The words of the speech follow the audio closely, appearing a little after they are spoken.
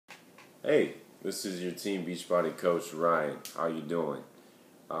Hey, this is your Team Beachbody coach, Ryan. How you doing?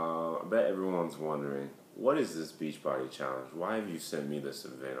 I bet everyone's wondering, what is this Beachbody challenge? Why have you sent me this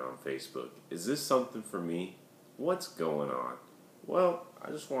event on Facebook? Is this something for me? What's going on? Well, I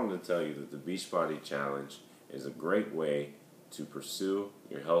just wanted to tell you that the Beachbody challenge is a great way to pursue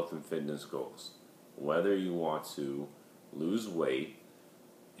your health and fitness goals. Whether you want to lose weight,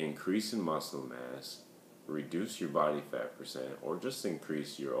 increase in muscle mass, reduce your body fat percent, or just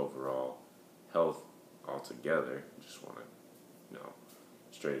increase your overall health altogether, just want to,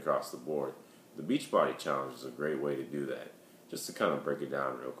 straight across the board, the Beachbody Challenge is a great way to do that. Just to kind of break it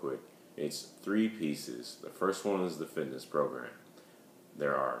down real quick, it's 3 pieces. The first one is the fitness program.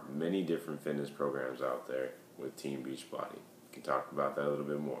 There are many different fitness programs out there with Team Beachbody. We can talk about that a little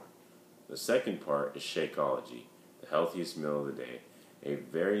bit more. The second part is Shakeology, the healthiest meal of the day, a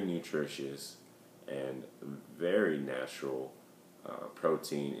very nutritious and very natural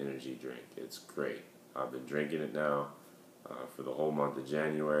protein energy drink. It's great. I've been drinking it now for the whole month of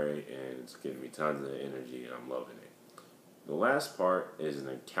January, and it's giving me tons of energy, and I'm loving it. The last part is an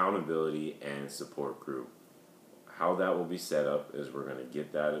accountability and support group. How that will be set up is we're going to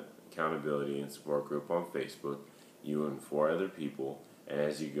get that accountability and support group on Facebook, you and 4 other people, and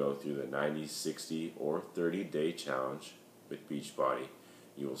as you go through the 90, 60, or 30-day challenge with Beachbody,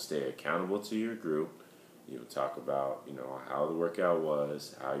 you will stay accountable to your group. You'll talk about, how the workout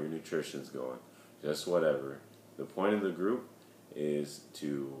was, how your nutrition's going, just whatever. The point of the group is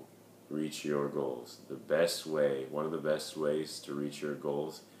to reach your goals. The best way, one of the best ways to reach your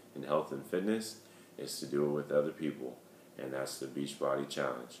goals in health and fitness is to do it with other people, and that's the Beachbody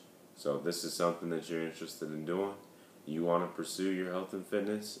Challenge. So if this is something that you're interested in doing, you want to pursue your health and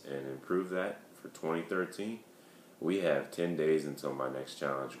fitness and improve that for 2013, we have 10 days until my next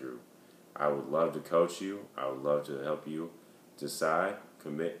challenge group. I would love to coach you. I would love to help you decide,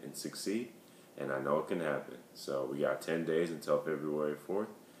 commit, and succeed. And I know it can happen. So we got 10 days until February 4th.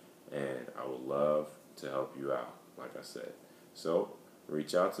 And I would love to help you out, like I said. So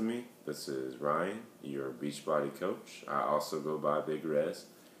reach out to me. This is Ryan, your Beachbody coach. I also go by Big Rez.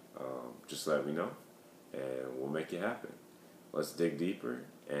 Just let me know, and we'll make it happen. Let's dig deeper,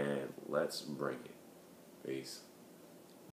 and let's bring it. Peace.